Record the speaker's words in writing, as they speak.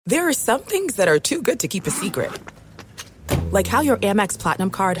There are some things that are too good to keep a secret. Like how your Amex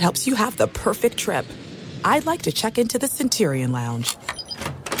Platinum card helps you have the perfect trip. I'd like to check into the Centurion Lounge.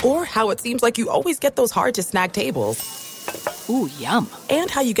 Or how it seems like you always get those hard-to-snag tables. Ooh, yum.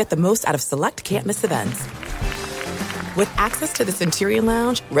 And how you get the most out of select can't-miss events. With access to the Centurion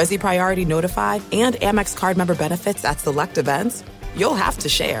Lounge, Resi Priority Notified, and Amex card member benefits at select events, you'll have to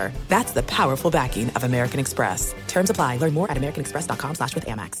share. That's the powerful backing of American Express. Terms apply. Learn more at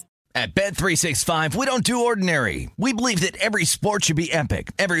americanexpress.com/withAmex. At Bet365, we don't do ordinary. We believe that every sport should be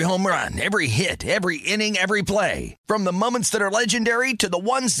epic. Every home run, every hit, every inning, every play. From the moments that are legendary to the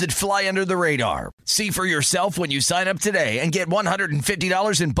ones that fly under the radar. See for yourself when you sign up today and get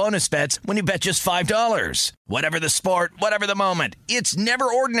 $150 in bonus bets when you bet just $5. Whatever the sport, whatever the moment, it's never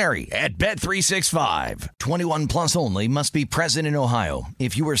ordinary at Bet365. 21 plus only. Must be present in Ohio.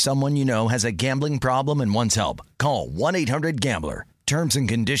 If you or someone you know has a gambling problem and wants help, call 1-800-GAMBLER. Terms and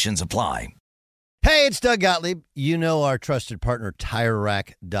conditions apply. Hey, it's Doug Gottlieb. You know our trusted partner,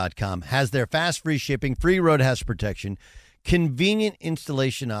 TireRack.com, has their fast, free shipping, free road hazard protection, convenient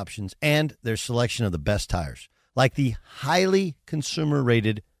installation options, and their selection of the best tires, like the highly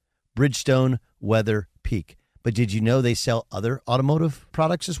consumer-rated Bridgestone Weather Peak. But did you know they sell other automotive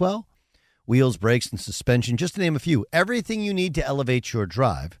products as well? Wheels, brakes, and suspension, just to name a few. Everything you need to elevate your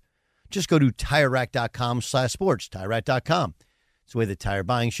drive. Just go to TireRack.com/sports, TireRack.com. It's the way that tire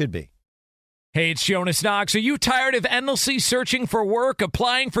buying should be. Hey, it's Jonas Knox. Are you tired of endlessly searching for work,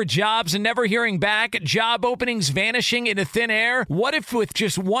 applying for jobs, and never hearing back? Job openings vanishing into thin air? What if with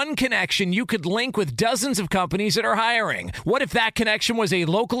just one connection, you could link with dozens of companies that are hiring? What if that connection was a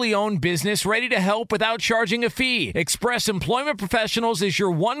locally owned business ready to help without charging a fee? Express Employment Professionals is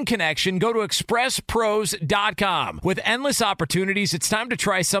your one connection. Go to expresspros.com. With endless opportunities, it's time to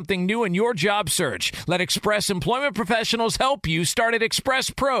try something new in your job search. Let Express Employment Professionals help you. Start at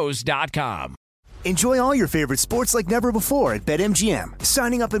expresspros.com. Enjoy all your favorite sports like never before at BetMGM.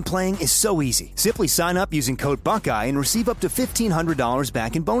 Signing up and playing is so easy. Simply sign up using code Buckeye and receive up to $1,500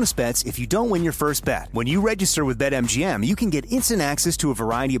 back in bonus bets if you don't win your first bet. When you register with BetMGM, you can get instant access to a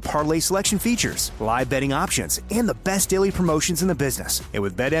variety of parlay selection features, live betting options, and the best daily promotions in the business. And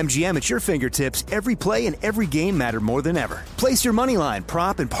with BetMGM at your fingertips, every play and every game matter more than ever. Place your moneyline,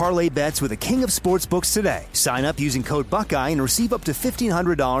 prop, and parlay bets with the king of sportsbooks today. Sign up using code Buckeye and receive up to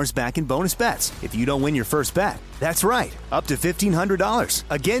 $1,500 back in bonus bets if you don't win your first bet. That's right, up to $1,500.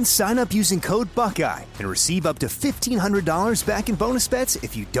 Again, sign up using code Buckeye and receive up to $1,500 back in bonus bets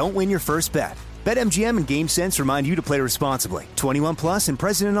if you don't win your first bet. BetMGM and GameSense remind you to play responsibly. 21 plus and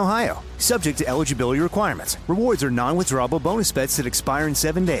present in Ohio. Subject to eligibility requirements. Rewards are non-withdrawable bonus bets that expire in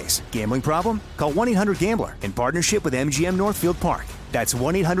 7 days. Gambling problem? Call 1-800-GAMBLER in partnership with MGM Northfield Park. That's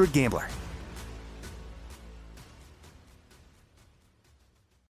 1-800-GAMBLER.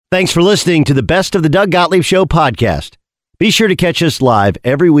 Thanks for listening to the Best of the Doug Gottlieb Show podcast. Be sure to catch us live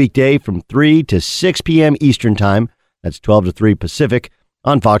every weekday from 3 to 6 p.m. Eastern Time. That's 12 to 3 Pacific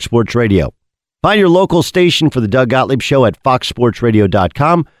on Fox Sports Radio. Find your local station for the Doug Gottlieb Show at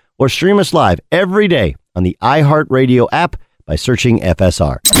foxsportsradio.com or stream us live every day on the iHeartRadio app by searching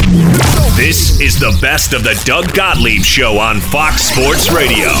FSR. This is the Best of the Doug Gottlieb Show on Fox Sports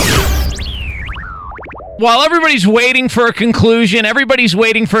Radio. While everybody's waiting for a conclusion, everybody's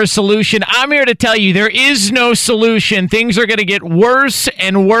waiting for a solution, I'm here to tell you there is no solution. Things are going to get worse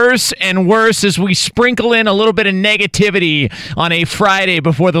and worse and worse as we sprinkle in a little bit of negativity on a Friday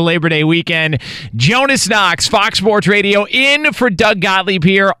before the Labor Day weekend. Jonas Knox, Fox Sports Radio, in for Doug Gottlieb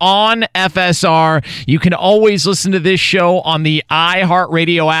here on FSR. You can always listen to this show on the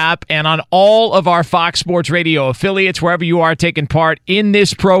iHeartRadio app and on all of our Fox Sports Radio affiliates, wherever you are taking part in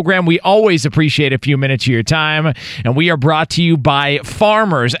this program. We always appreciate a few minutes of your time, and we are brought to you by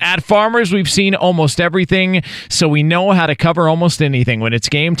Farmers. At Farmers, we've seen almost everything, so we know how to cover almost anything. When it's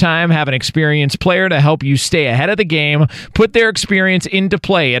game time, have an experienced player to help you stay ahead of the game. Put their experience into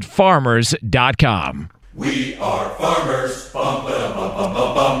play at farmers.com. We are farmers. Bum, ba-dum, bum, bum,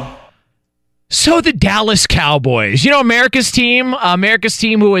 bum, bum. So the Dallas Cowboys, America's team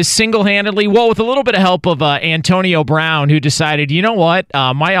who is single-handedly, well, with a little bit of help of Antonio Brown, who decided, you know what,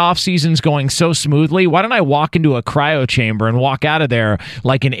 my offseason's going so smoothly, why don't I walk into a cryo chamber and walk out of there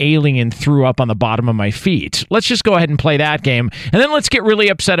like an alien threw up on the bottom of my feet? Let's just go ahead and play that game, and then let's get really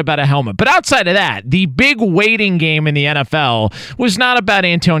upset about a helmet. But outside of that, the big waiting game in the NFL was not about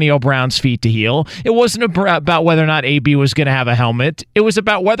Antonio Brown's feet to heal. It wasn't about whether or not AB was going to have a helmet. It was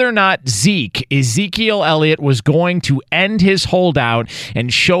about whether or not Zeke Ezekiel Elliott was going to end his holdout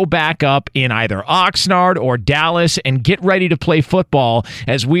and show back up in either Oxnard or Dallas and get ready to play football,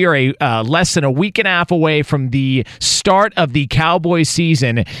 as we are less than a week and a half away from the start of the Cowboys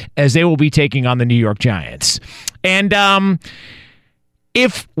season, as they will be taking on the New York Giants. And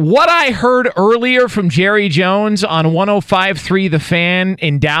if what I heard earlier from Jerry Jones on 105.3 The Fan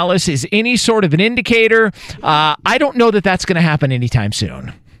in Dallas is any sort of an indicator, I don't know that that's going to happen anytime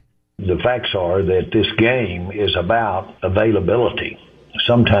soon. The facts are that this game is about availability,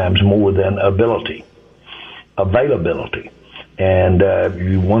 sometimes more than ability. Availability. And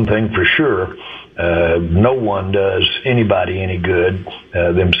one thing for sure, no one does anybody any good,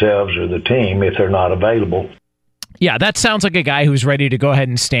 themselves or the team, if they're not available. Yeah, that sounds like a guy who's ready to go ahead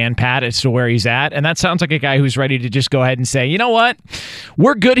and stand pat as to where he's at. And that sounds like a guy who's ready to just go ahead and say, you know what?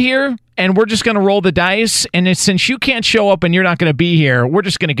 We're good here, and we're just going to roll the dice. And since you can't show up and you're not going to be here, we're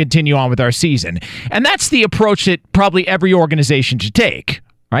just going to continue on with our season. And that's the approach that probably every organization should take.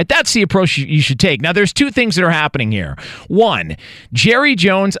 All right, that's the approach you should take. Now, there's two things that are happening here. One, Jerry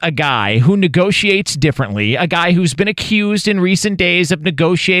Jones, a guy who negotiates differently, a guy who's been accused in recent days of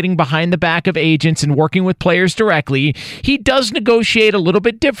negotiating behind the back of agents and working with players directly. He does negotiate a little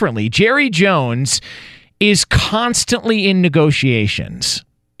bit differently. Jerry Jones is constantly in negotiations.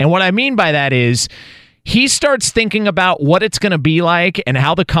 And what I mean by that is he starts thinking about what it's going to be like and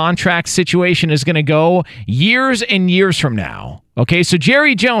how the contract situation is going to go years and years from now. Okay, so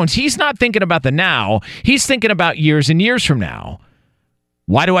Jerry Jones, he's not thinking about the now. He's thinking about years and years from now.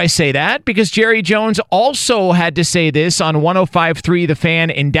 Why do I say that? Because Jerry Jones also had to say this on 105.3 The Fan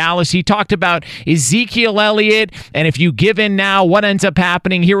in Dallas. He talked about Ezekiel Elliott, and if you give in now, what ends up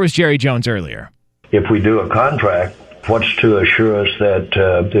happening? Here was Jerry Jones earlier. If we do a contract, what's to assure us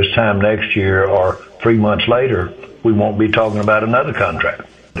that this time next year or 3 months later, we won't be talking about another contract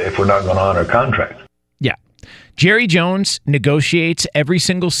if we're not going to honor a contract? Yeah. Jerry Jones negotiates every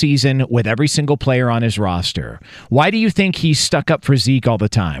single season with every single player on his roster. Why do you think he's stuck up for Zeke all the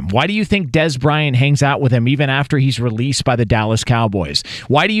time? Why do you think Des Bryant hangs out with him even after he's released by the Dallas Cowboys?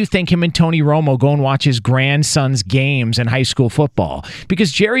 Why do you think him and Tony Romo go and watch his grandson's games in high school football?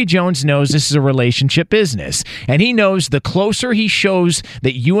 Because Jerry Jones knows this is a relationship business, and he knows the closer he shows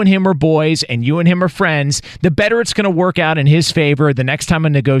that you and him are boys and you and him are friends, the better it's going to work out in his favor the next time a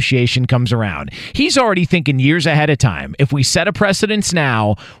negotiation comes around. He's already thinking years ahead of time. If we set a precedence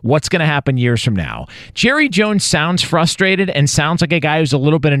now, what's going to happen years from now? Jerry Jones sounds frustrated and sounds like a guy who's a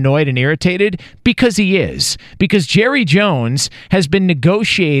little bit annoyed and irritated because he is. Because Jerry Jones has been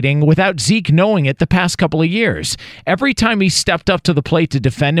negotiating without Zeke knowing it the past couple of years. Every time he stepped up to the plate to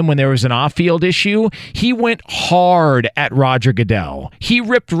defend him when there was an off-field issue, he went hard at Roger Goodell. He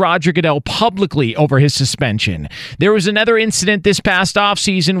ripped Roger Goodell publicly over his suspension. There was another incident this past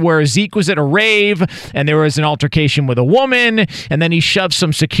offseason where Zeke was at a rave and there was an altercation with a woman, and then he shoved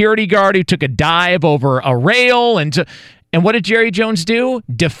some security guard who took a dive over a rail, and what did Jerry Jones do?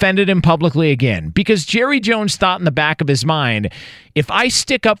 Defended him publicly again. Because Jerry Jones thought in the back of his mind, if I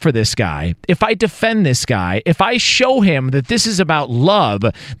stick up for this guy, if I defend this guy, if I show him that this is about love,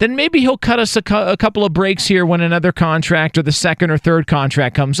 then maybe he'll cut us a couple of breaks here when another contract or the second or third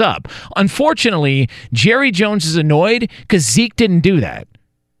contract comes up. Unfortunately, Jerry Jones is annoyed because Zeke didn't do that.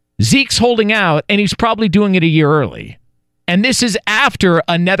 Zeke's holding out, and he's probably doing it a year early. And this is after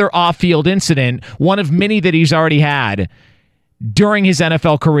another off-field incident, one of many that he's already had during his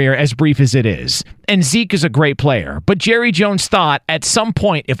NFL career, as brief as it is. And Zeke is a great player. But Jerry Jones thought, at some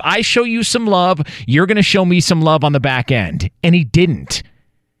point, if I show you some love, you're going to show me some love on the back end. And he didn't.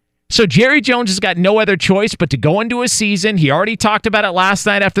 So Jerry Jones has got no other choice but to go into a season. He already talked about it last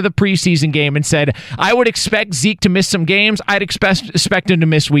night after the preseason game and said, I would expect Zeke to miss some games. I'd expect him to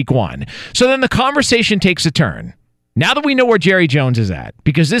miss week 1. So then the conversation takes a turn. Now that we know where Jerry Jones is at,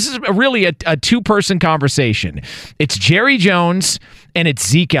 because this is really a two-person conversation. It's Jerry Jones and it's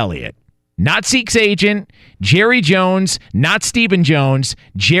Zeke Elliott. Not Zeke's agent, Jerry Jones, not Stephen Jones,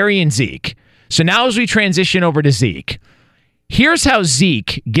 Jerry and Zeke. So now as we transition over to Zeke, here's how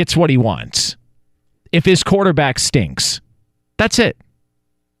Zeke gets what he wants. If his quarterback stinks. That's it.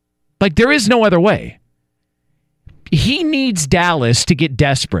 Like, there is no other way. He needs Dallas to get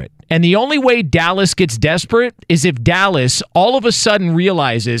desperate. And the only way Dallas gets desperate is if Dallas all of a sudden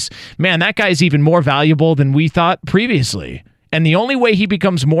realizes, man, that guy's even more valuable than we thought previously. And the only way he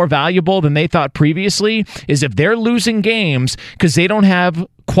becomes more valuable than they thought previously is if they're losing games because they don't have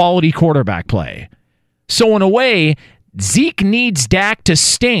quality quarterback play. So in a way, Zeke needs Dak to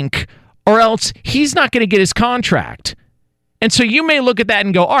stink, or else he's not going to get his contract. And so you may look at that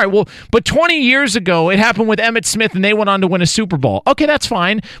and go, all right, well, but 20 years ago, it happened with Emmitt Smith and they went on to win a Super Bowl. Okay, that's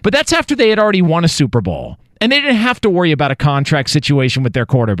fine. But that's after they had already won a Super Bowl. And they didn't have to worry about a contract situation with their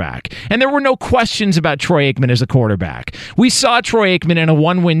quarterback. And there were no questions about Troy Aikman as a quarterback. We saw Troy Aikman in a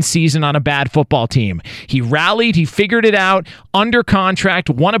 1-win season on a bad football team. He rallied, he figured it out, under contract,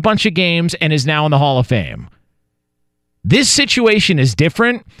 won a bunch of games, and is now in the Hall of Fame. This situation is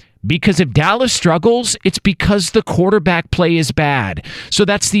different because if Dallas struggles, it's because the quarterback play is bad. So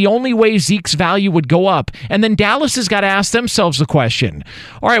that's the only way Zeke's value would go up. And then Dallas has got to ask themselves the question,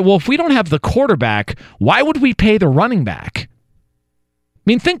 all right, well, if we don't have the quarterback, why would we pay the running back? I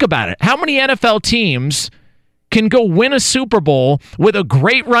mean, think about it. How many NFL teams can go win a Super Bowl with a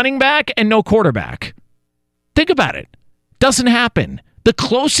great running back and no quarterback? Think about it. Doesn't happen. The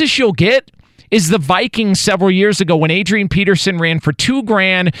closest you'll get is the Vikings several years ago when Adrian Peterson ran for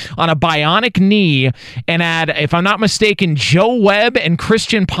 $2,000 on a bionic knee and had, if I'm not mistaken, Joe Webb and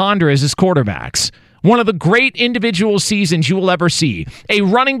Christian Ponder as his quarterbacks. One of the great individual seasons you will ever see. A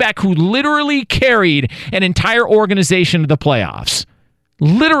running back who literally carried an entire organization to the playoffs.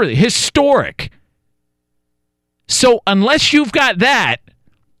 Literally, historic. So unless you've got that,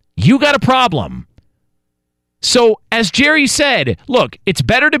 you got a problem. So as Jerry said, look, it's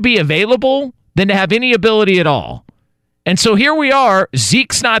better to be available than to have any ability at all. And so here we are.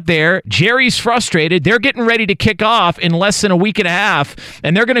 Zeke's not there. Jerry's frustrated. They're getting ready to kick off in less than a week and a half,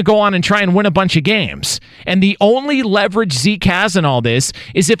 and they're going to go on and try and win a bunch of games. And the only leverage Zeke has in all this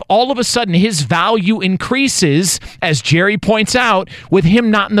is if all of a sudden his value increases, as Jerry points out, with him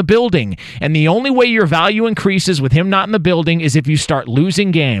not in the building. And the only way your value increases with him not in the building is if you start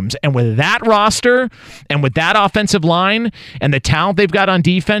losing games. And with that roster and with that offensive line and the talent they've got on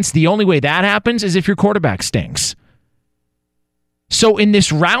defense, the only way that happens is if your quarterback stinks. So in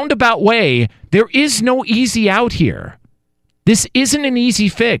this roundabout way, there is no easy out here. This isn't an easy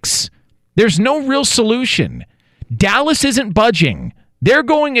fix. There's no real solution. Dallas isn't budging. They're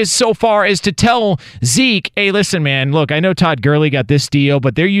going as so far as to tell Zeke, hey, listen, man, look, I know Todd Gurley got this deal,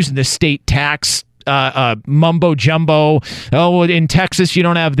 but they're using the state tax mumbo jumbo. Oh, in Texas, you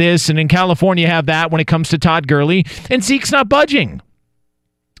don't have this, and in California, you have that when it comes to Todd Gurley. And Zeke's not budging.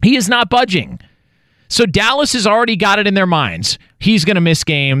 He is not budging. So Dallas has already got it in their minds. He's going to miss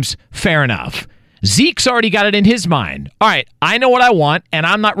games. Fair enough. Zeke's already got it in his mind. All right, I know what I want, and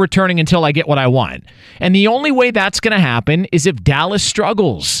I'm not returning until I get what I want. And the only way that's going to happen is if Dallas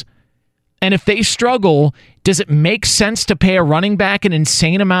struggles. And if they struggle, does it make sense to pay a running back an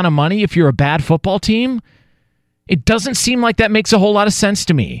insane amount of money if you're a bad football team? It doesn't seem like that makes a whole lot of sense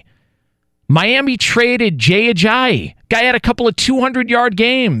to me. Miami traded Jay Ajayi. Guy had a couple of 200-yard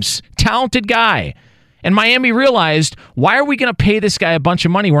games. Talented guy. And Miami realized, why are we going to pay this guy a bunch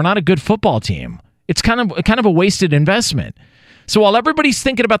of money? We're not a good football team. It's kind of a wasted investment. So while everybody's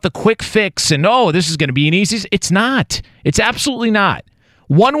thinking about the quick fix and, oh, this is going to be an easy, it's not. It's absolutely not.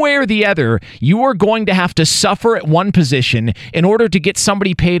 One way or the other, you are going to have to suffer at one position in order to get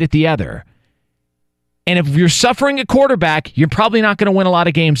somebody paid at the other. And if you're suffering at quarterback, you're probably not going to win a lot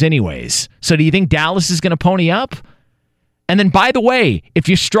of games anyways. So do you think Dallas is going to pony up? And then, by the way, if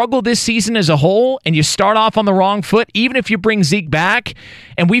you struggle this season as a whole and you start off on the wrong foot, even if you bring Zeke back,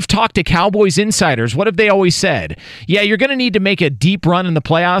 and we've talked to Cowboys insiders, what have they always said? Yeah, you're going to need to make a deep run in the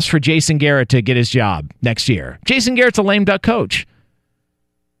playoffs for Jason Garrett to get his job next year. Jason Garrett's a lame duck coach.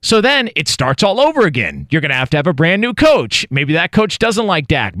 So then it starts all over again. You're going to have a brand new coach. Maybe that coach doesn't like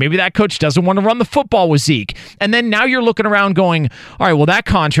Dak. Maybe that coach doesn't want to run the football with Zeke. And then now you're looking around going, all right, well, that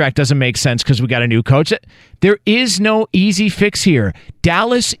contract doesn't make sense because we got a new coach. There is no easy fix here.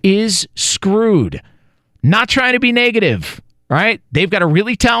 Dallas is screwed. Not trying to be negative, right? They've got a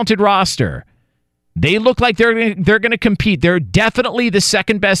really talented roster. They look like they're going to compete. They're definitely the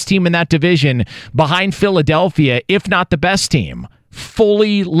second best team in that division behind Philadelphia, if not the best team.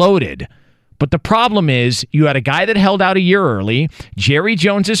 Fully loaded. But the problem is you had a guy that held out a year early. Jerry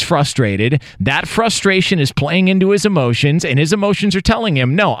Jones is frustrated. That frustration is playing into his emotions, and his emotions are telling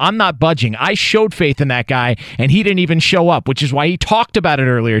him, no, I'm not budging. I showed faith in that guy, and he didn't even show up, which is why he talked about it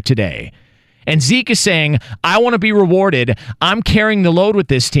earlier today. And Zeke is saying, I want to be rewarded. I'm carrying the load with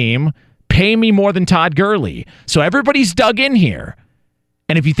this team. Pay me more than Todd Gurley. So everybody's dug in here.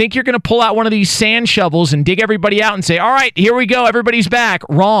 And if you think you're going to pull out one of these sand shovels and dig everybody out and say, all right, here we go, everybody's back,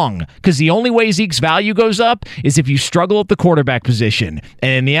 wrong. Because the only way Zeke's value goes up is if you struggle at the quarterback position.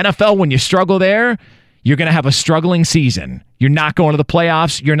 And in the NFL, when you struggle there, you're going to have a struggling season. You're not going to the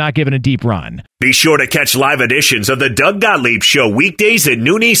playoffs. You're not giving a deep run. Be sure to catch live editions of the Doug Gottlieb Show weekdays at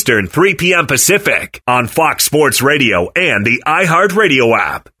noon Eastern, 3 p.m. Pacific on Fox Sports Radio and the iHeartRadio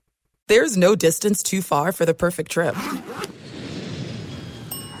app. There's no distance too far for the perfect trip.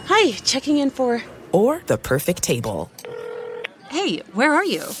 Hi, checking in for... Or the perfect table. Hey, where are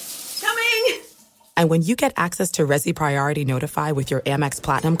you? Coming! And when you get access to Resi Priority Notify with your Amex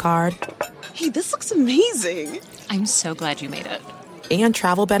Platinum card... Hey, this looks amazing. I'm so glad you made it. And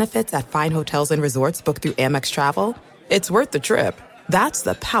travel benefits at fine hotels and resorts booked through Amex Travel, it's worth the trip. That's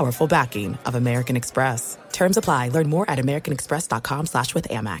the powerful backing of American Express. Terms apply. Learn more at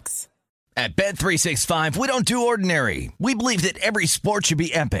americanexpress.com/withAmex. At Bet365, we don't do ordinary. We believe that every sport should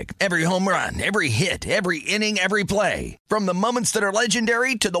be epic. Every home run, every hit, every inning, every play. From the moments that are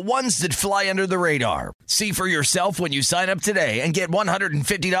legendary to the ones that fly under the radar. See for yourself when you sign up today and get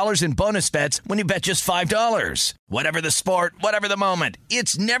 $150 in bonus bets when you bet just $5. Whatever the sport, whatever the moment,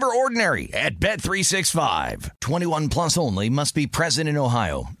 it's never ordinary at Bet365. 21 plus only. Must be present in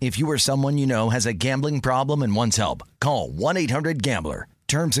Ohio. If you or someone you know has a gambling problem and wants help, call 1-800-GAMBLER.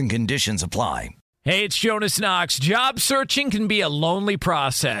 Terms and conditions apply. Hey, it's Jonas Knox. Job searching can be a lonely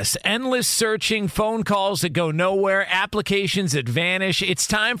process. Endless searching, phone calls that go nowhere, applications that vanish. It's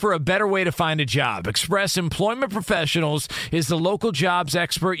time for a better way to find a job. Express Employment Professionals is the local jobs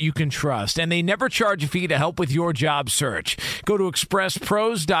expert you can trust, and they never charge a fee to help with your job search. Go to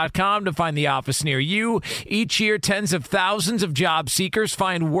expresspros.com to find the office near you. Each year, tens of thousands of job seekers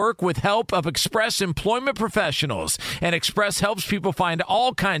find work with help of Express Employment Professionals, and Express helps people find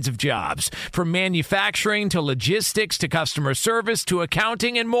all kinds of jobs, from manufacturing to logistics to customer service to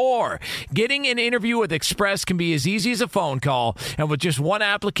accounting and more. Getting an interview with Express can be as easy as a phone call, and with just one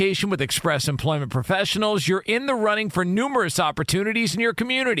application with Express Employment Professionals, you're in the running for numerous opportunities in your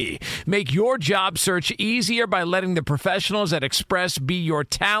community. Make your job search easier by letting the professionals at Express be your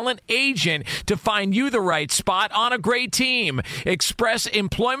talent agent to find you the right spot on a great team. Express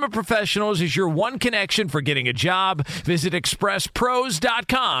Employment Professionals is your one connection for getting a job. Visit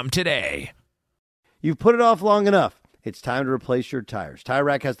expresspros.com today. You've put it off long enough. It's time to replace your tires. Tire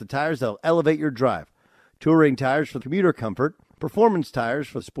Rack has the tires that'll elevate your drive. Touring tires for commuter comfort, performance tires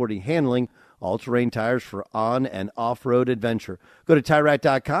for sporty handling, all-terrain tires for on- and off-road adventure. Go to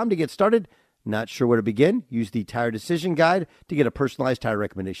TireRack.com to get started. Not sure where to begin? Use the Tire Decision Guide to get a personalized tire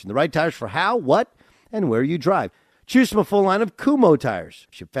recommendation. The right tires for how, what, and where you drive. Choose from a full line of Kumho tires.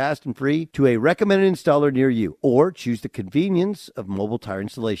 Ship fast and free to a recommended installer near you. Or choose the convenience of mobile tire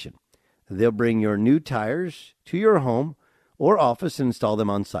installation. They'll bring your new tires to your home or office and install them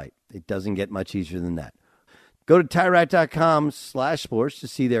on site. It doesn't get much easier than that. Go to TireRack.com/sports to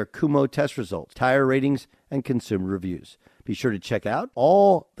see their Kumho test results, tire ratings, and consumer reviews. Be sure to check out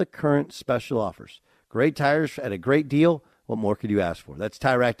all the current special offers. Great tires at a great deal. What more could you ask for? That's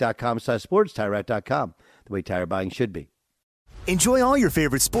TireRack.com/sports, TireRack.com, the way tire buying should be. Enjoy all your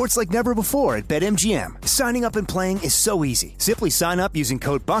favorite sports like never before at BetMGM. Signing up and playing is so easy. Simply sign up using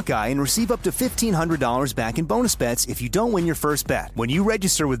code Buckeye and receive up to $1,500 back in bonus bets if you don't win your first bet. When you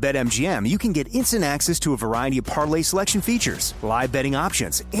register with BetMGM, you can get instant access to a variety of parlay selection features, live betting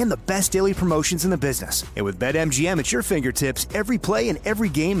options, and the best daily promotions in the business. And with BetMGM at your fingertips, every play and every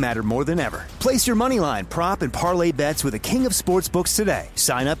game matter more than ever. Place your moneyline, prop, and parlay bets with the king of sportsbooks today.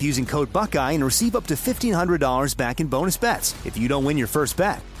 Sign up using code Buckeye and receive up to $1,500 back in bonus bets if you don't win your first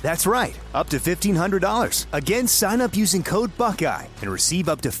bet. That's right, up to $1,500. Again, sign up using code Buckeye and receive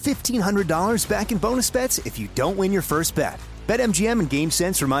up to $1,500 back in bonus bets if you don't win your first bet. BetMGM and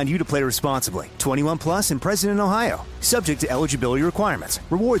GameSense remind you to play responsibly. 21 plus and present in Ohio. Subject to eligibility requirements.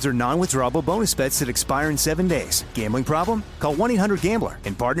 Rewards are non-withdrawable bonus bets that expire in 7 days. Gambling problem? Call 1-800-GAMBLER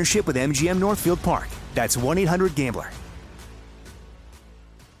in partnership with MGM Northfield Park. That's 1-800-GAMBLER.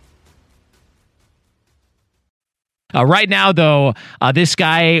 Right now, though, this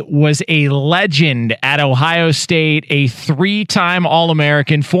guy was a legend at Ohio State, a 3-time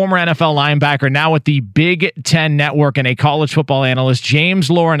All-American, former NFL linebacker, now with the Big Ten Network and a college football analyst. James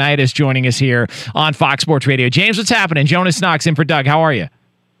Laurinaitis joining us here on Fox Sports Radio. James, what's happening? Jonas Knox in for Doug. How are you?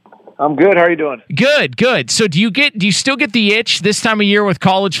 I'm good. How are you doing? Good. So do you still get the itch this time of year with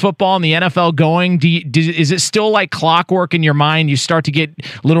college football and the NFL going? Is it still like clockwork in your mind? You start to get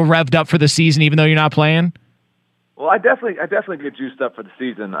a little revved up for the season even though you're not playing? Well, I definitely get juiced up for the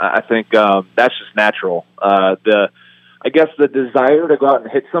season. I think that's just natural. I guess the desire to go out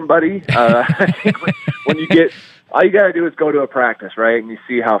and hit somebody. I think when you get, all you got to do is go to a practice, right? And you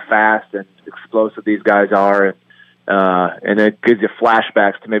see how fast and explosive these guys are, and it gives you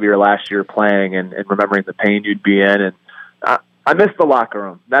flashbacks to maybe your last year playing and remembering the pain you'd be in. And I miss the locker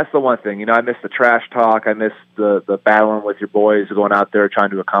room. That's the one thing. I miss the trash talk. I miss the battling with your boys, going out there trying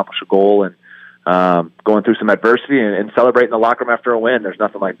to accomplish a goal and going through some adversity and celebrating the locker room after a win. There's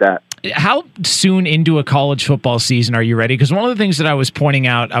nothing like that. How soon into a college football season are you ready? Because one of the things that I was pointing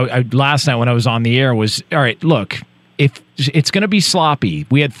out last night when I was on the air was, all right, look, if it's going to be sloppy.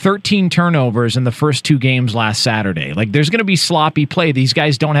 We had 13 turnovers in the first 2 games last Saturday. Like, there's going to be sloppy play. These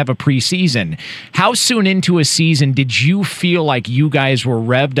guys don't have a preseason. How soon into a season did you feel like you guys were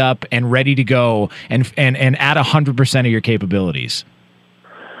revved up and ready to go and at 100% of your capabilities?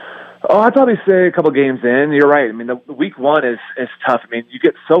 Oh, I'd probably say a couple games in. You're right. I mean, the week one is tough. I mean, you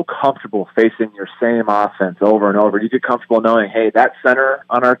get so comfortable facing your same offense over and over. You get comfortable knowing, hey, that center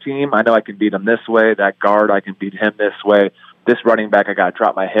on our team, I know I can beat him this way. That guard, I can beat him this way. This running back, I got to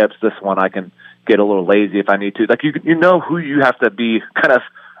drop my hips. This one, I can get a little lazy if I need to. Like, you know who you have to be kind of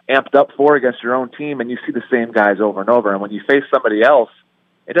amped up for against your own team, and you see the same guys over and over. And when you face somebody else,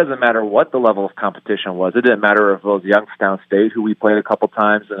 it doesn't matter what the level of competition was. It didn't matter if it was Youngstown State, who we played a couple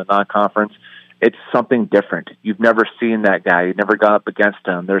times in a non-conference. It's something different. You've never seen that guy. You've never gone up against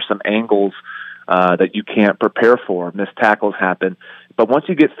him. There's some angles that you can't prepare for. Missed tackles happen. But once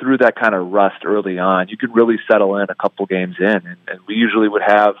you get through that kind of rust early on, you can really settle in a couple games in. And we usually would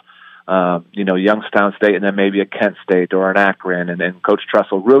have, Youngstown State and then maybe a Kent State or an Akron. And Coach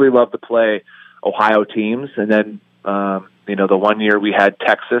Tressel really loved to play Ohio teams. And then, the one year we had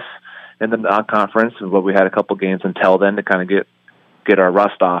Texas in the non-conference, but we had a couple games until then to kind of get our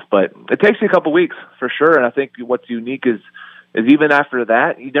rust off. But it takes you a couple weeks for sure. And I think what's unique is even after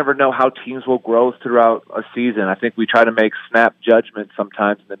that, you never know how teams will grow throughout a season. I think we try to make snap judgments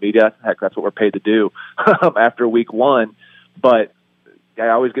sometimes in the media. Heck, that's what we're paid to do after week one. But I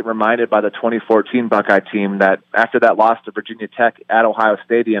always get reminded by the 2014 Buckeye team that after that loss to Virginia Tech at Ohio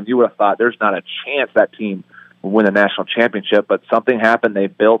Stadium, you would have thought there's not a chance that team will win a national championship, but something happened. They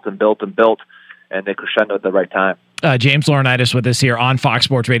built and built and built, and they crescendoed at the right time. James Laurinaitis with us here on Fox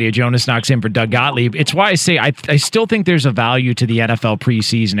Sports Radio. Jonas knocks in for Doug Gottlieb. It's why I say I still think there's a value to the NFL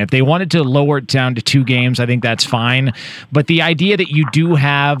preseason. If they wanted to lower it down to 2 games, I think that's fine. But the idea that you do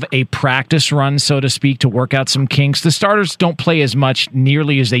have a practice run, so to speak, to work out some kinks, the starters don't play as much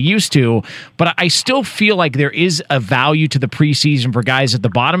nearly as they used to, but I still feel like there is a value to the preseason for guys at the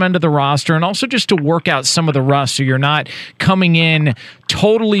bottom end of the roster and also just to work out some of the rust so you're not coming in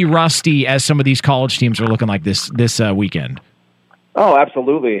totally rusty as some of these college teams are looking like this weekend. Oh,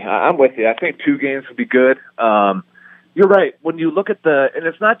 absolutely. I'm with you. I think 2 games would be good. You're right. When you look at and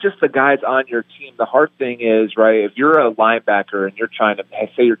it's not just the guys on your team. The hard thing is, right, if you're a linebacker and you're trying to,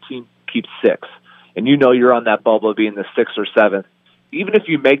 say your team keeps 6, and you know you're on that bubble of being the 6th or 7th, even if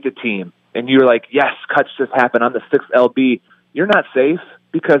you make the team and you're like, yes, cuts just happened, I'm the 6th LB, you're not safe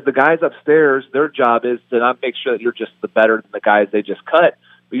because the guys upstairs, their job is to not make sure that you're just the better than the guys they just cut.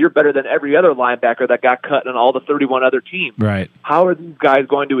 But you're better than every other linebacker that got cut on all the 31 other teams. Right. How are these guys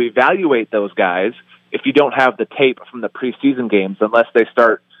going to evaluate those guys if you don't have the tape from the preseason games, unless they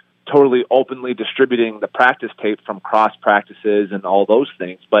start totally openly distributing the practice tape from cross practices and all those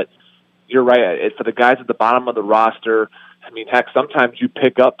things? But you're right. For the guys at the bottom of the roster, I mean, heck, sometimes you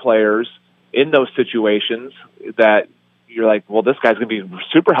pick up players in those situations that you're like, well, this guy's going to be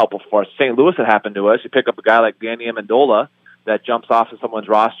super helpful for us. St. Louis, it happened to us. You pick up a guy like Danny Amendola that jumps off of someone's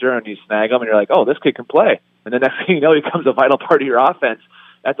roster and you snag him and you're like, oh, this kid can play. And the next thing you know, he becomes a vital part of your offense.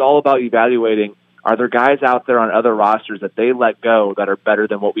 That's all about evaluating, are there guys out there on other rosters that they let go that are better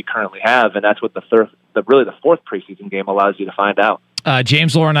than what we currently have? And that's what the 4th preseason game allows you to find out.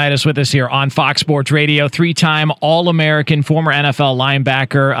 James Laurinaitis with us here on Fox Sports Radio, 3-time All-American, former NFL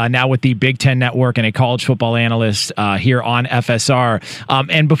linebacker, now with the Big Ten Network and a college football analyst here on FSR.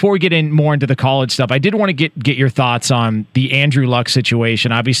 And before we get in more into the college stuff, I did want to get your thoughts on the Andrew Luck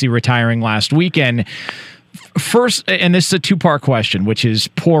situation, obviously retiring last weekend. First, and this is a 2-part question, which is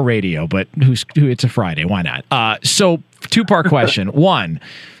poor radio, but it's a Friday, why not? So 2-part question. One,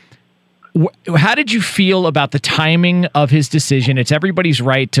 how did you feel about the timing of his decision? It's everybody's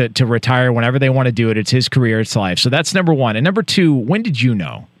right to retire whenever they want to do it. It's his career, it's life. So that's number 1. And number 2, when did you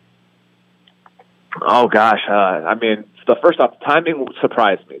know? Oh gosh, I mean, the first off, the timing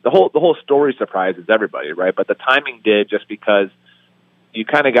surprised me. The whole story surprises everybody, right? But the timing did, just because you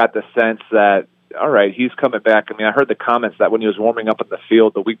kind of got the sense that, all right, he's coming back. I mean, I heard the comments that when he was warming up in the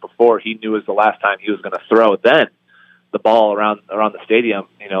field the week before, he knew it was the last time he was going to throw. Then the ball around the stadium,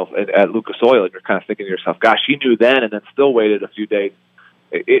 at Lucas Oil, and you're kind of thinking to yourself, gosh, he knew then and then still waited a few days.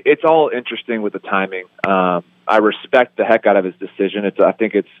 It's all interesting with the timing. I respect the heck out of his decision. I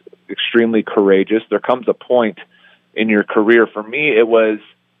think it's extremely courageous. There comes a point in your career. For me,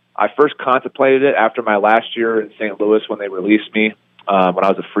 I first contemplated it after my last year in St. Louis when they released me. When I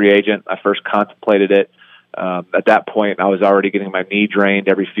was a free agent, I first contemplated it. At that point, I was already getting my knee drained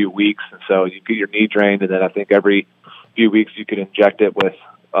every few weeks. And so you get your knee drained, and then I think every few weeks you could inject it with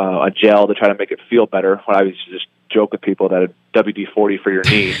a gel to try to make it feel better. When I was just joke with people that WD-40 for your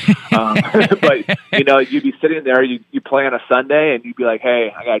knee. But, you'd be sitting there, you play on a Sunday, and you'd be like,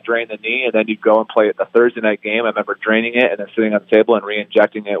 hey, I got to drain the knee, and then you'd go and play it the Thursday night game. I remember draining it and then sitting on the table and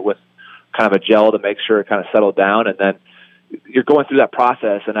re-injecting it with kind of a gel to make sure it kind of settled down. And then you're going through that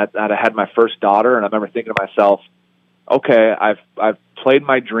process, and I had my first daughter, and I remember thinking to myself, okay, I've played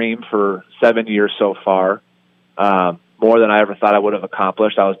my dream for 7 years so far, more than I ever thought I would have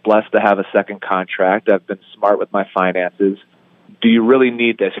accomplished. I was blessed to have a second contract. I've been smart with my finances. Do you really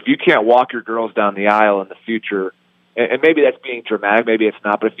need this? If you can't walk your girls down the aisle in the future, and maybe that's being dramatic, maybe it's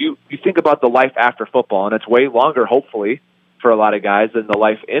not, but if you think about the life after football, and it's way longer, hopefully, for a lot of guys than the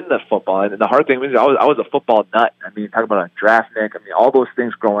life in the football. And the hard thing is I was a football nut. I mean, talking about a draft nick, all those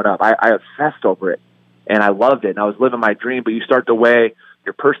things growing up. I obsessed over it, and I loved it, and I was living my dream, but you start to weigh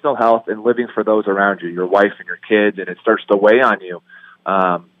your personal health and living for those around you, your wife and your kids, and it starts to weigh on you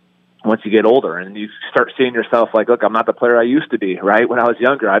once you get older. And you start seeing yourself like, look, I'm not the player I used to be, right? When I was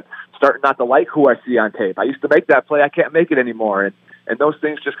younger, I'm starting not to like who I see on tape. I used to make that play. I can't make it anymore. And those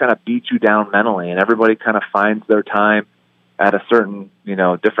things just kind of beat you down mentally, and everybody kind of finds their time at a certain,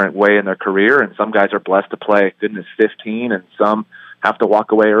 different way in their career. And some guys are blessed to play, 15, and some have to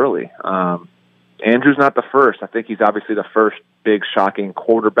walk away early. Andrew's not the first. I think he's obviously the first big shocking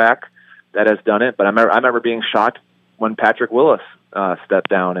quarterback that has done it. But I remember being shocked when Patrick Willis stepped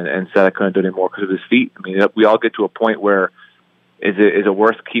down and said I couldn't do it anymore because of his feet. I mean, we all get to a point where is it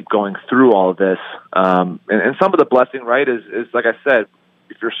worth keep going through all of this? And some of the blessing, right, is like I said,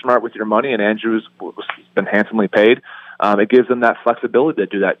 if you're smart with your money, and Andrew's been handsomely paid, it gives him that flexibility to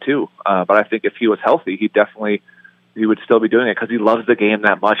do that too. But I think if he was healthy, he would still be doing it because he loves the game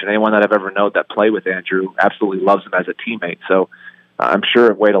that much. And anyone that I've ever known that played with Andrew absolutely loves him as a teammate. So I'm sure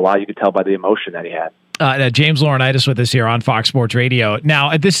it weighed a lot. You could tell by the emotion that he had. James Laurinaitis with us here on Fox Sports Radio.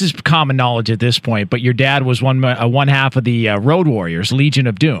 Now, this is common knowledge at this point, but your dad was one half of the Road Warriors, Legion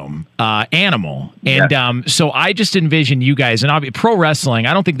of Doom, Animal. And so I just envision you guys, and pro wrestling,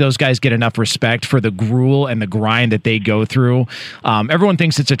 I don't think those guys get enough respect for the gruel and the grind that they go through. Everyone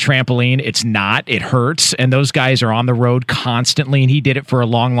thinks it's a trampoline. It's not. It hurts. And those guys are on the road constantly, and he did it for a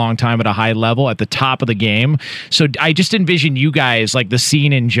long, long time at a high level at the top of the game. So I just envision you guys like the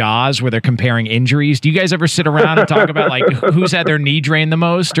scene in Jaws where they're comparing injuries. Do you guys ever sit around and talk about like who's had their knee drained the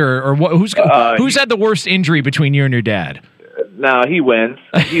most, or who's had the worst injury between you and your dad? No, he wins.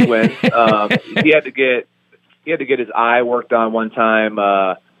 He wins. He had to get his eye worked on one time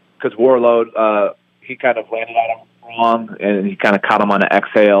because Warlord he kind of landed on him wrong, and he kind of caught him on an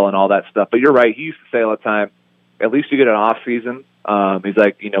exhale and all that stuff. But you're right. He used to say all the time, at least you get an off season. He's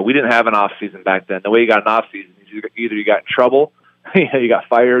like, we didn't have an off season back then. The way you got an off season is either you got in trouble, you got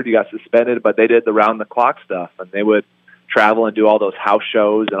fired, you got suspended, but they did the round-the-clock stuff, and they would travel and do all those house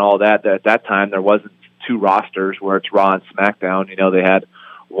shows and all that. At that time, there wasn't two rosters where it's Raw and SmackDown. They had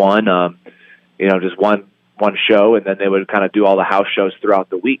one, just one show, and then they would kind of do all the house shows throughout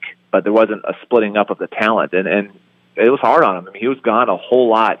the week, but there wasn't a splitting up of the talent, and it was hard on him. I mean, he was gone a whole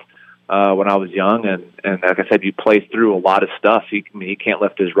lot when I was young, and like I said, you play through a lot of stuff. He can't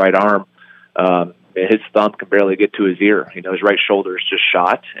lift his right arm. His thumb can barely get to his ear. His right shoulder is just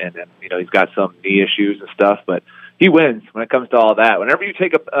shot, and then, he's got some knee issues and stuff, but he wins when it comes to all that. Whenever you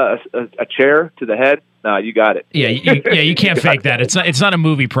take a chair to the head, you got it. Yeah, you can't fake that. It's not a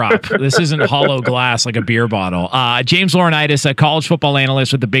movie prop. This isn't hollow glass like a beer bottle. James Laurinaitis, a college football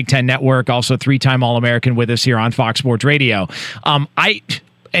analyst with the Big Ten Network, also 3-time All-American with us here on Fox Sports Radio.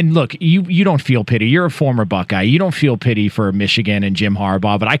 And look, you don't feel pity. You're a former Buckeye. You don't feel pity for Michigan and Jim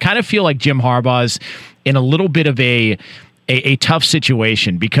Harbaugh, but I kind of feel like Jim Harbaugh's in a little bit of a tough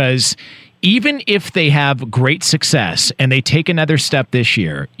situation because even if they have great success and they take another step this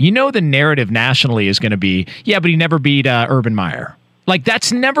year, the narrative nationally is going to be, yeah, but he never beat Urban Meyer. Like,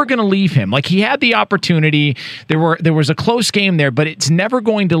 that's never going to leave him. Like, he had the opportunity. There was a close game there, but it's never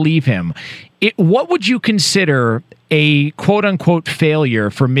going to leave him. What would you consider a quote-unquote failure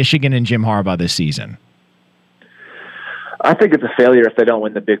for Michigan and Jim Harbaugh this season? I think it's a failure if they don't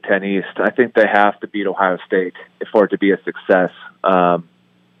win the Big Ten East. I think they have to beat Ohio State for it to be a success. All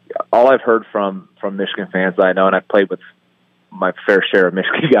I've heard from Michigan fans that I know, and I've played with my fair share of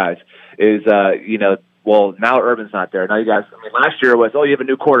Michigan guys, is, well, now Urban's not there. Now you guys, last year was, you have a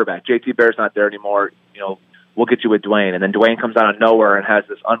new quarterback. JT Bear's not there anymore. We'll get you with Dwayne. And then Dwayne comes out of nowhere and has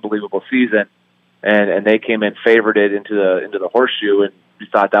this unbelievable season. And they came in favored it into the horseshoe, and we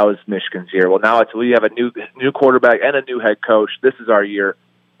thought that was Michigan's year. Well, now we have a new quarterback and a new head coach. This is our year.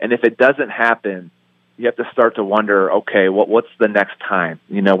 And if it doesn't happen, you have to start to wonder, okay, what's the next time?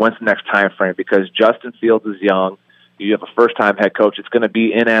 When's the next time frame? Because Justin Fields is young. You have a first-time head coach. It's going to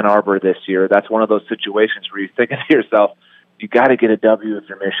be in Ann Arbor this year. That's one of those situations where you're thinking to yourself, you got to get a W if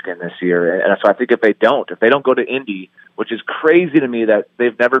you're Michigan this year. And so I think if they don't go to Indy, which is crazy to me that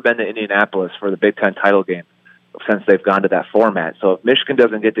they've never been to Indianapolis for the Big Ten title game since they've gone to that format. So if Michigan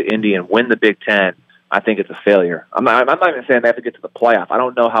doesn't get to Indy and win the Big Ten, I think it's a failure. I'm not even saying they have to get to the playoff. I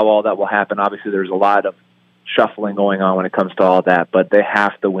don't know how all that will happen. Obviously, there's a lot of shuffling going on when it comes to all that, but they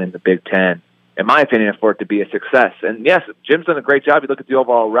have to win the Big Ten, in my opinion, for it to be a success. And yes, Jim's done a great job. You look at the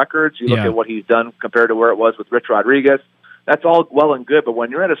overall records, you look at what he's done compared to where it was with Rich Rodriguez. That's all well and good, but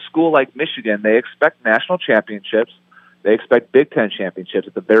when you're at a school like Michigan, they expect national championships. They expect Big Ten championships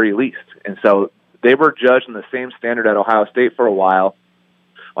at the very least. And so they were judged in the same standard at Ohio State for a while.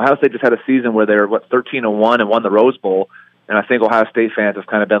 Ohio State just had a season where they were, 13-1 and won the Rose Bowl. And I think Ohio State fans have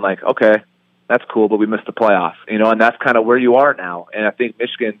kind of been like, okay, that's cool, but we missed the playoffs. And that's kind of where you are now. And I think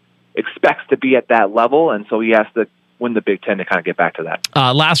Michigan expects to be at that level, and so he has to win the Big Ten to kind of get back to that.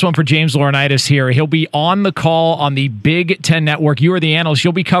 Last one for James Laurinaitis here. He'll be on the call on the Big Ten Network. You are the analyst.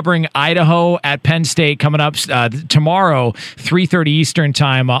 You'll be covering Idaho at Penn State coming up tomorrow, 3:30 Eastern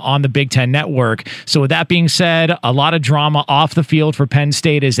time on the Big Ten Network. So with that being said, a lot of drama off the field for Penn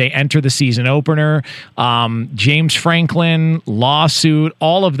State as they enter the season opener. James Franklin, lawsuit,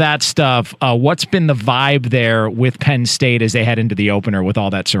 all of that stuff. What's been the vibe there with Penn State as they head into the opener with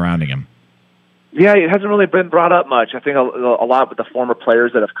all that surrounding him? Yeah, it hasn't really been brought up much. I think a lot with the former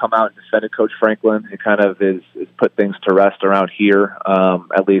players that have come out and defended Coach Franklin, it kind of is put things to rest around here,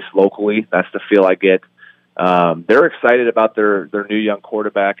 at least locally. That's the feel I get. They're excited about their new young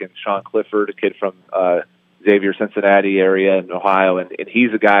quarterback and Sean Clifford, a kid from Xavier, Cincinnati area in Ohio, and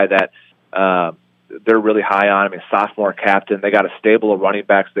he's a guy that they're really high on. I mean, sophomore captain. They got a stable of running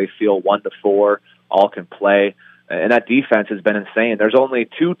backs. They feel 1 to 4 all can play, and that defense has been insane. There's only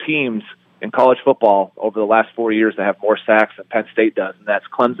 2 teams in college football over the last 4 years that have more sacks than Penn State does, and that's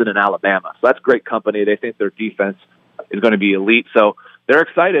Clemson and Alabama. So that's great company. They think their defense is going to be elite. So they're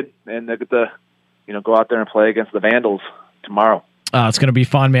excited, and they get to go out there and play against the Vandals tomorrow. It's going to be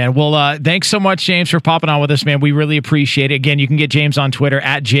fun, man. Well, thanks so much, James, for popping on with us, man. We really appreciate it. Again, you can get James on Twitter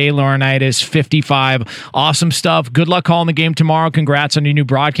at JLaurinaitis55. Awesome stuff. Good luck calling the game tomorrow. Congrats on your new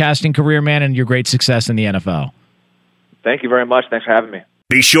broadcasting career, man, and your great success in the NFL. Thank you very much. Thanks for having me.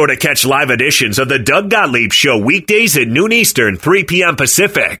 Be sure to catch live editions of the Doug Gottlieb Show weekdays at noon Eastern, 3 p.m.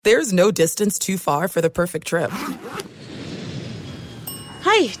 Pacific. There's no distance too far for the perfect trip.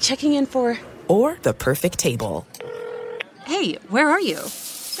 Hi, checking in for... Or the perfect table. Hey, where are you?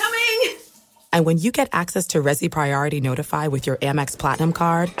 Coming! And when you get access to Resi Priority Notify with your Amex Platinum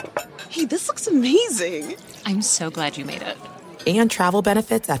card... Hey, this looks amazing! I'm so glad you made it. And travel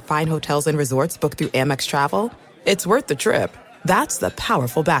benefits at fine hotels and resorts booked through Amex Travel, it's worth the trip. That's the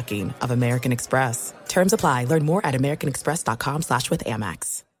powerful backing of American Express. Terms apply. Learn more at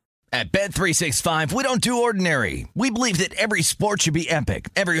americanexpress.com/withAmex. At Bet365, we don't do ordinary. We believe that every sport should be epic.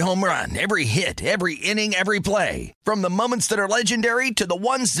 Every home run, every hit, every inning, every play. From the moments that are legendary to the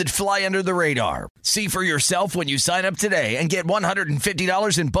ones that fly under the radar. See for yourself when you sign up today and get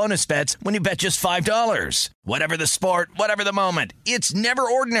 $150 in bonus bets when you bet just $5. Whatever the sport, whatever the moment, it's never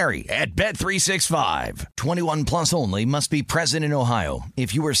ordinary at Bet365. 21 plus only. Must be present in Ohio.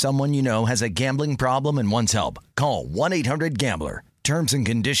 If you or someone you know has a gambling problem and wants help, call 1-800-GAMBLER. Terms and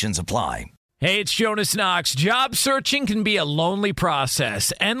conditions apply. Hey, it's Jonas Knox. Job searching can be a lonely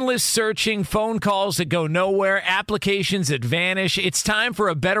process. Endless searching, phone calls that go nowhere, applications that vanish. It's time for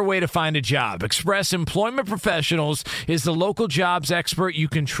a better way to find a job. Express Employment Professionals is the local jobs expert you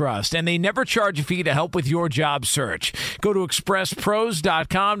can trust, and they never charge a fee to help with your job search. Go to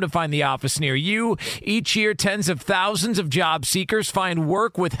expresspros.com to find the office near you. Each year, tens of thousands of job seekers find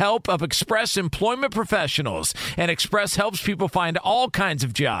work with help of Express Employment Professionals, and Express helps people find all kinds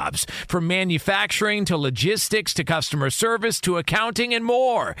of jobs, from manufacturing to logistics to customer service to accounting and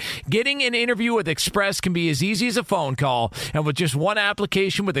more. Getting an interview with Express can be as easy as a phone call, and with just one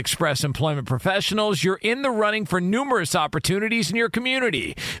application with Express Employment Professionals, you're in the running for numerous opportunities in your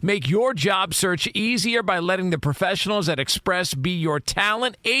community. Make your job search easier by letting the professionals at Express be your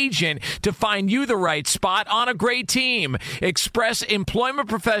talent agent to find you the right spot on a great team. Express Employment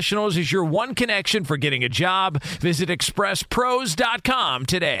Professionals is your one connection for getting a job. Visit expresspros.com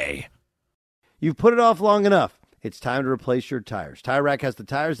today. You've put it off long enough. It's time to replace your tires. Tire Rack has the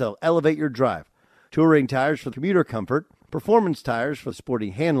tires that'll elevate your drive. Touring tires for commuter comfort, performance tires for sporty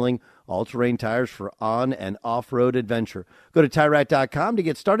handling, all-terrain tires for on- and off-road adventure. Go to TireRack.com to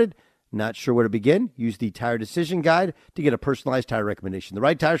get started. Not sure where to begin? Use the Tire Decision Guide to get a personalized tire recommendation. The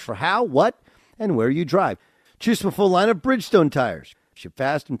right tires for how, what, and where you drive. Choose from a full line of Bridgestone tires. Ship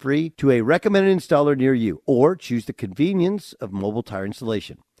fast and free to a recommended installer near you, or choose the convenience of mobile tire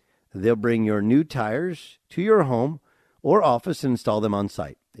installation. They'll bring your new tires to your home or office and install them on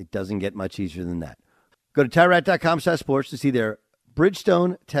site. It doesn't get much easier than that. Go to TireRack.com/sports to see their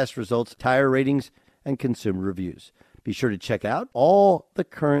Bridgestone test results, tire ratings, and consumer reviews. Be sure to check out all the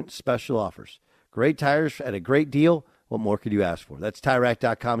current special offers. Great tires at a great deal. What more could you ask for? That's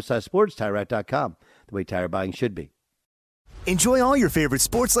TireRack.com/sports, TireRack.com, the way tire buying should be. Enjoy all your favorite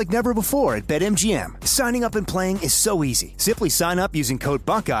sports like never before at BetMGM. Signing up and playing is so easy. Simply sign up using code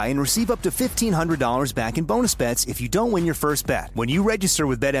Buckeye and receive up to $1,500 back in bonus bets if you don't win your first bet. When you register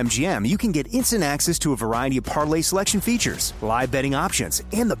with BetMGM, you can get instant access to a variety of parlay selection features, live betting options,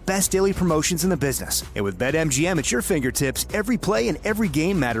 and the best daily promotions in the business. And with BetMGM at your fingertips, every play and every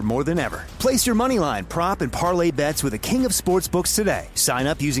game matter more than ever. Place your moneyline, prop, and parlay bets with the king of sportsbooks today. Sign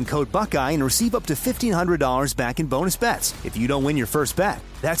up using code Buckeye and receive up to $1,500 back in bonus bets if you don't win your first bet.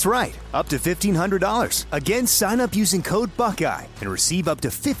 That's right, up to $1,500. Again, sign up using code Buckeye and receive up to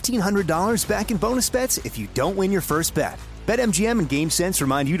 $1,500 back in bonus bets if you don't win your first bet. BetMGM and GameSense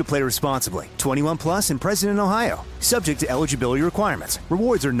remind you to play responsibly. 21 plus and present in Ohio. Subject to eligibility requirements.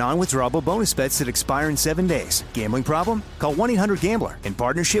 Rewards are non-withdrawable bonus bets that expire in 7 days. Gambling problem? Call 1-800-GAMBLER in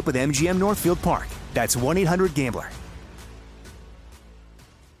partnership with MGM Northfield Park. That's 1-800-GAMBLER.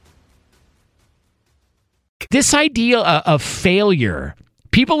 This idea of failure,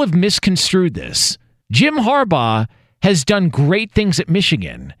 people have misconstrued this. Jim Harbaugh has done great things at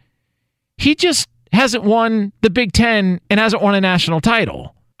Michigan. He just hasn't won the Big Ten and hasn't won a national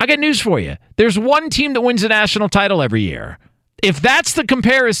title. I got news for you. There's one team that wins a national title every year. If that's the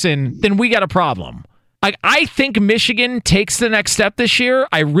comparison, then we got a problem. I think Michigan takes the next step this year.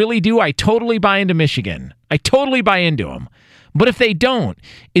 I really do. I totally buy into Michigan. I totally buy into them. But if they don't,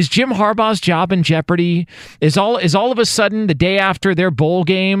 is Jim Harbaugh's job in jeopardy? Is all of a sudden the day after their bowl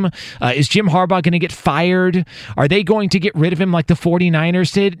game, is Jim Harbaugh going to get fired? Are they going to get rid of him like the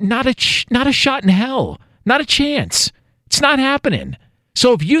 49ers did? Not a shot in hell. Not a chance. It's not happening.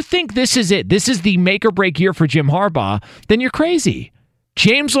 So if you think this is it, this is the make or break year for Jim Harbaugh, then you're crazy.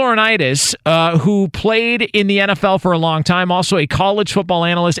 James Laurinaitis, who played in the NFL for a long time, also a college football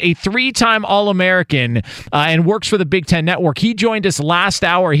analyst, a 3-time All-American, and works for the Big Ten Network. He joined us last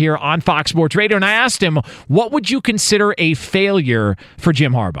hour here on Fox Sports Radio, and I asked him, what would you consider a failure for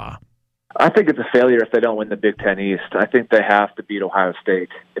Jim Harbaugh? I think it's a failure if they don't win the Big Ten East. I think they have to beat Ohio State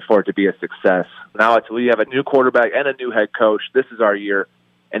for it to be a success. Now we have a new quarterback and a new head coach. This is our year.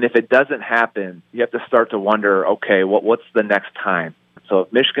 And if it doesn't happen, you have to start to wonder, okay, what's the next time? So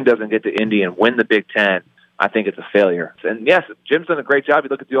if Michigan doesn't get to Indy and win the Big Ten, I think it's a failure. And yes, Jim's done a great job. You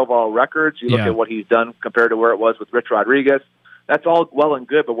look at the overall records, you look at what he's done compared to where it was with Rich Rodriguez. That's all well and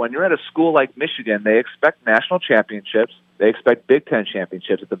good, but when you're at a school like Michigan, they expect national championships. They expect Big Ten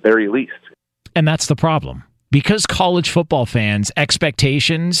championships at the very least. And that's the problem. Because college football fans'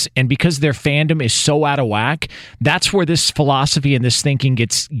 expectations and because their fandom is so out of whack, that's where this philosophy and this thinking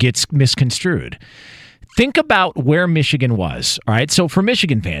gets misconstrued. Think about where Michigan was, all right? So for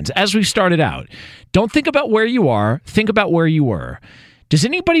Michigan fans, as we started out, don't think about where you are, think about where you were. Does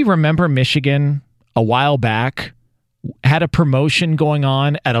anybody remember Michigan a while back had a promotion going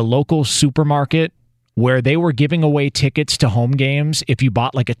on at a local supermarket where they were giving away tickets to home games if you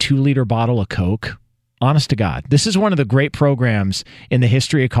bought like a 2-liter bottle of Coke? Honest to God, this is one of the great programs in the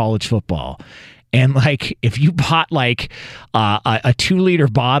history of college football. And like, if you bought like a 2-liter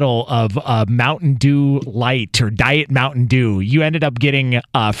bottle of Mountain Dew Light or Diet Mountain Dew, you ended up getting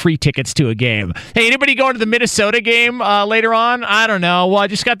free tickets to a game. Hey, anybody going to the Minnesota game later on? I don't know. Well, I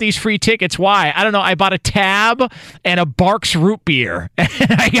just got these free tickets. Why? I don't know. I bought a Tab and a Barks root beer, and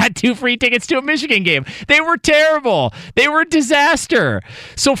I got 2 free tickets to a Michigan game. They were terrible. They were a disaster.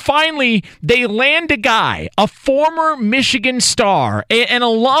 So finally, they land a guy, a former Michigan star, an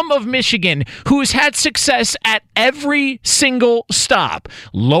alum of Michigan, who's had success at every single stop.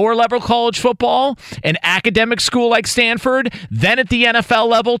 Lower level college football, an academic school like Stanford, then at the NFL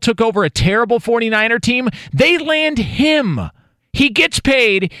level took over a terrible 49er team. They land him. He gets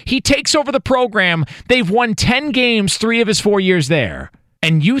paid. He takes over the program. They've won 10 games 3 of his 4 years there.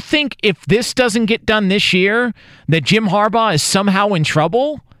 And you think if this doesn't get done this year, that Jim Harbaugh is somehow in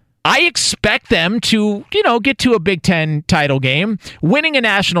trouble? I expect them to, get to a Big Ten title game, winning a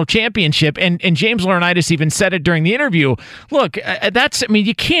national championship. And James Laurinaitis even said it during the interview. Look,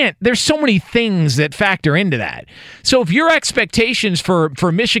 you can't, there's so many things that factor into that. So if your expectations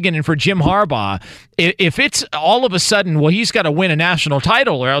for Michigan and for Jim Harbaugh, if it's all of a sudden, well, he's got to win a national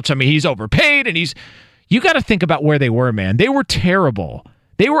title or else, he's overpaid and you got to think about where they were, man. They were terrible.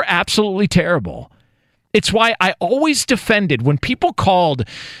 They were absolutely terrible. It's why I always defended when people called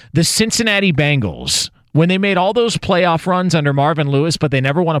the Cincinnati Bengals, when they made all those playoff runs under Marvin Lewis, but they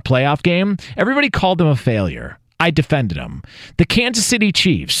never won a playoff game, everybody called them a failure. I defended them. The Kansas City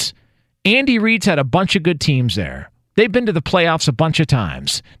Chiefs, Andy Reid's had a bunch of good teams there. They've been to the playoffs a bunch of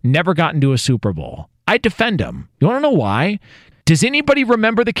times, never gotten to a Super Bowl. I defend them. You want to know why? Does anybody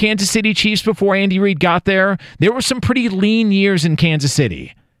remember the Kansas City Chiefs before Andy Reid got there? There were some pretty lean years in Kansas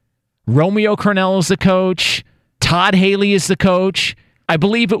City. Romeo Crennel is the coach. Todd Haley is the coach. I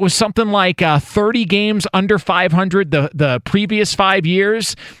believe it was something like 30 games under 500 the previous 5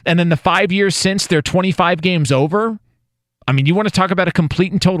 years, and then the 5 years since, they're 25 games over. I mean, you want to talk about a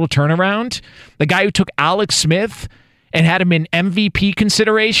complete and total turnaround? The guy who took Alex Smith and had him in MVP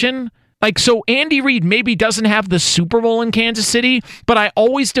consideration? Like, so Andy Reid maybe doesn't have the Super Bowl in Kansas City, but I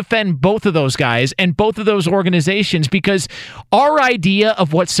always defend both of those guys and both of those organizations because our idea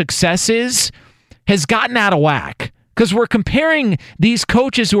of what success is has gotten out of whack. Because we're comparing these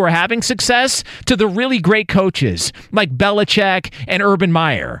coaches who are having success to the really great coaches like Belichick and Urban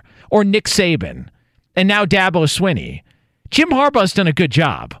Meyer or Nick Saban and now Dabo Swinney. Jim Harbaugh's done a good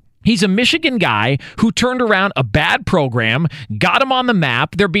job. He's a Michigan guy who turned around a bad program, got him on the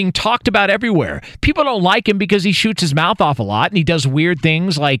map. They're being talked about everywhere. People don't like him because he shoots his mouth off a lot and he does weird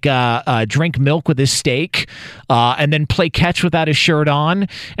things like drink milk with his steak and then play catch without his shirt on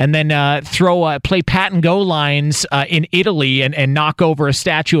and then play pat and go lines in Italy and knock over a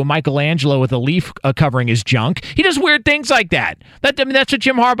statue of Michelangelo with a leaf covering his junk. He does weird things like that. That's what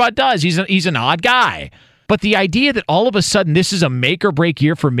Jim Harbaugh does. He's an odd guy. But the idea that all of a sudden this is a make or break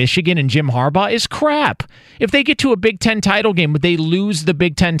year for Michigan and Jim Harbaugh is crap. If they get to a Big Ten title game, but they lose the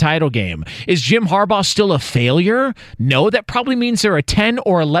Big Ten title game, is Jim Harbaugh still a failure? No, that probably means they're a 10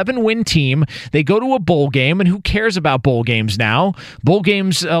 or 11 win team. They go to a bowl game, and who cares about bowl games now? Bowl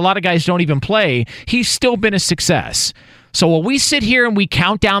games, a lot of guys don't even play. He's still been a success. So while we sit here and we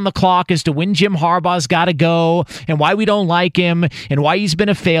count down the clock as to when Jim Harbaugh's got to go and why we don't like him and why he's been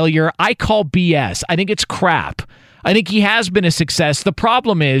a failure, I call BS. I think it's crap. I think he has been a success. The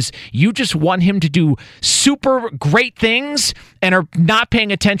problem is you just want him to do super great things and are not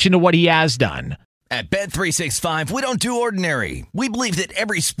paying attention to what he has done. At Bet365, we don't do ordinary. We believe that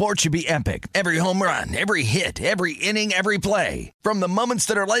every sport should be epic. Every home run, every hit, every inning, every play. From the moments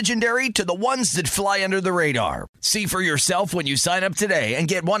that are legendary to the ones that fly under the radar. See for yourself when you sign up today and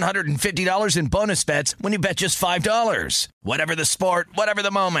get $150 in bonus bets when you bet just $5. Whatever the sport, whatever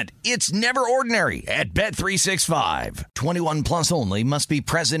the moment, it's never ordinary at Bet365. 21 plus only. Must be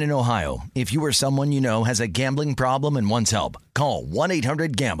present in Ohio. If you or someone you know has a gambling problem and wants help, call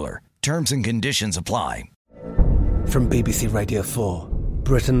 1-800-GAMBLER. Terms and conditions apply. From BBC Radio 4,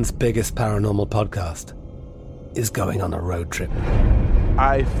 Britain's biggest paranormal podcast is going on a road trip.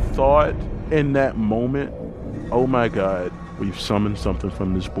 I thought in that moment, oh my God, we've summoned something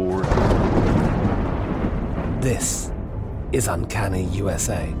from this board. This is Uncanny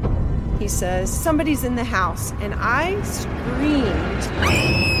USA. He says, somebody's in the house, and I screamed.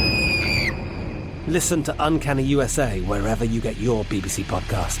 Listen to Uncanny USA wherever you get your BBC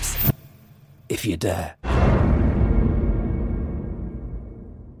podcasts, if you dare.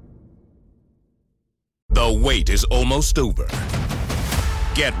 The wait is almost over.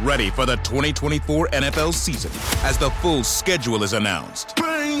 Get ready for the 2024 NFL season as the full schedule is announced.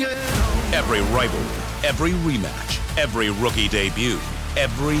 Every rivalry, every rematch, every rookie debut,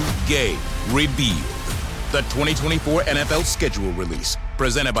 every game revealed. The 2024 NFL schedule release,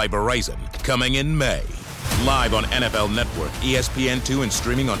 presented by Verizon, coming in May. Live on NFL Network, ESPN2, and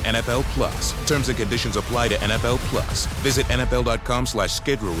streaming on NFL Plus. Terms and conditions apply to NFL Plus. Visit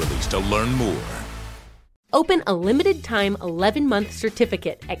NFL.com/schedule release to learn more. Open a limited-time 11-month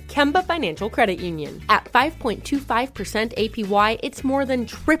certificate at Kemba Financial Credit Union. At 5.25% APY, it's more than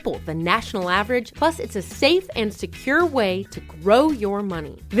triple the national average, plus it's a safe and secure way to grow your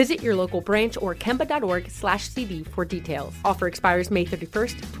money. Visit your local branch or kemba.org/CD for details. Offer expires May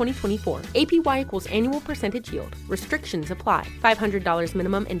 31st, 2024. APY equals annual percentage yield. Restrictions apply. $500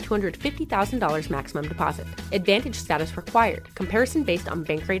 minimum and $250,000 maximum deposit. Advantage status required. Comparison based on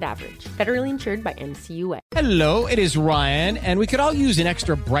bank rate average. Federally insured by NCUA. Hello, it is Ryan, and we could all use an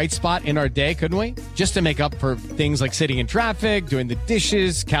extra bright spot in our day, couldn't we? Just to make up for things like sitting in traffic, doing the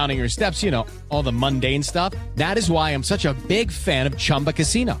dishes, counting your steps, you know, all the mundane stuff. That is why I'm such a big fan of Chumba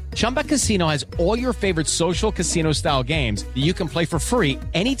Casino. Chumba Casino has all your favorite social casino-style games that you can play for free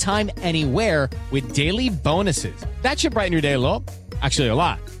anytime, anywhere with daily bonuses. That should brighten your day a little. Actually, a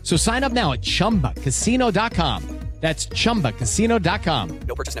lot. So sign up now at ChumbaCasino.com. That's ChumbaCasino.com.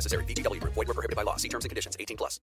 No purchase necessary. VGW Group. Void where prohibited by law. See terms and conditions. 18+.